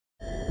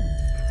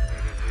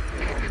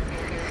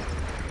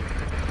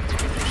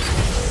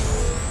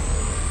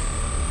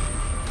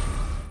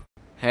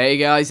Hey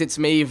guys, it's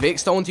me,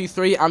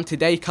 Vic123, and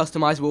today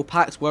customizable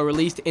packs were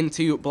released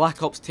into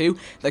Black Ops 2.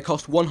 They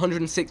cost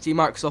 160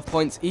 Microsoft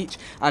points each,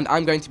 and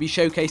I'm going to be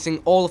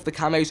showcasing all of the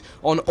camos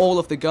on all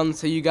of the guns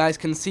so you guys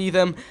can see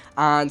them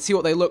and see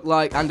what they look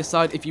like and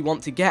decide if you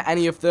want to get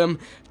any of them.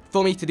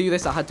 For me to do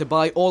this, I had to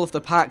buy all of the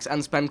packs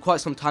and spend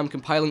quite some time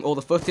compiling all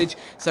the footage,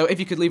 so if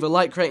you could leave a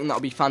like rating, that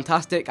would be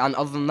fantastic, and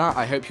other than that,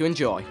 I hope you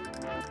enjoy.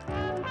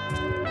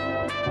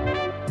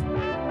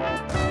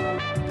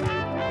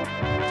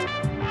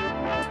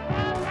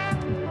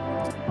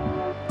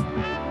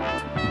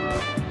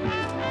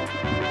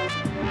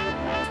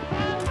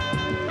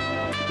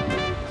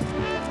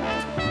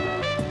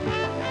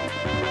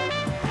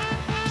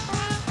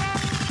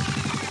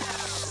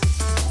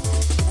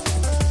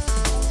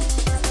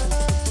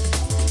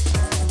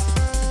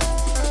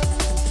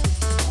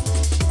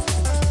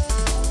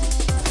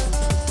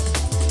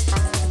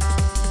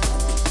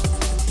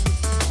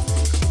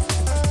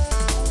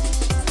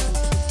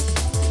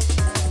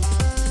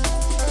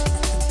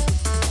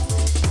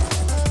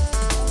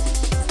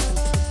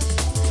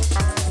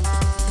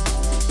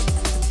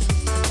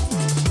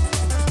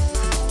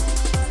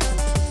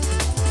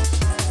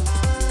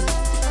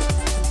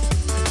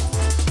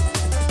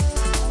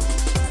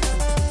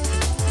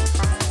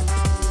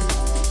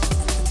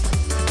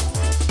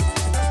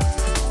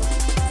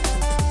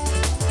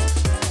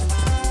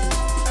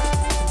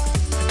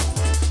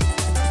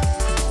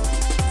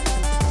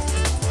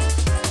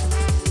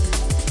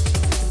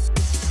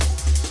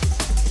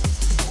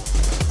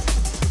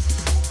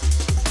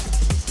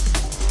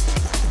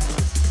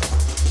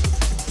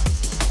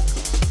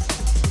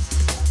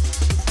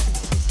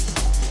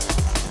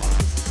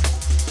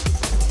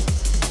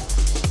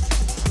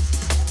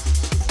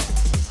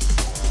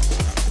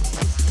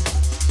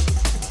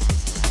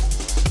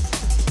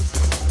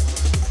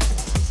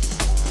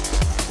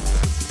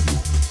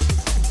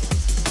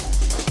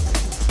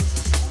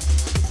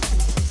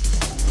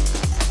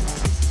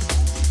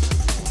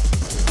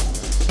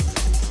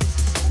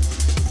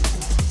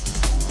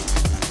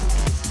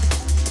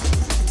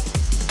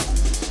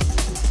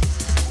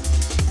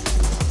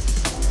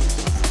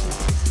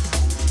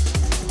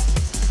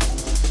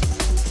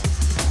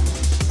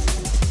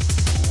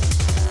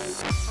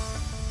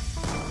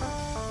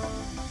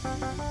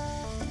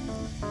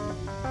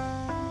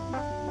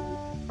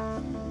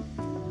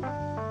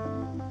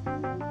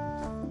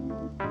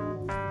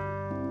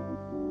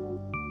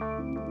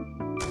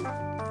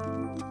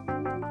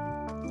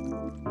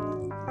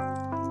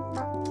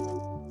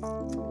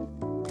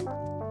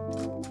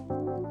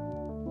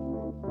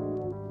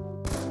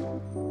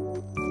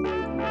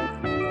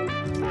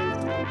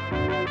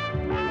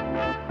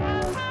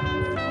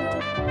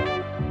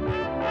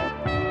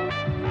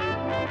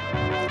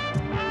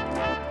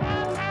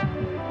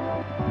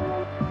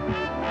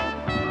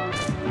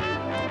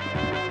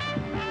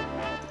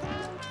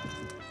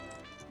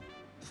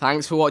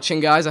 Thanks for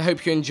watching, guys. I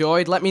hope you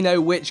enjoyed. Let me know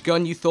which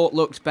gun you thought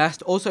looked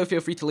best. Also, feel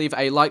free to leave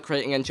a like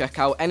rating and check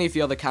out any of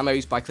the other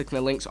camos by clicking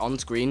the links on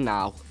screen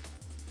now.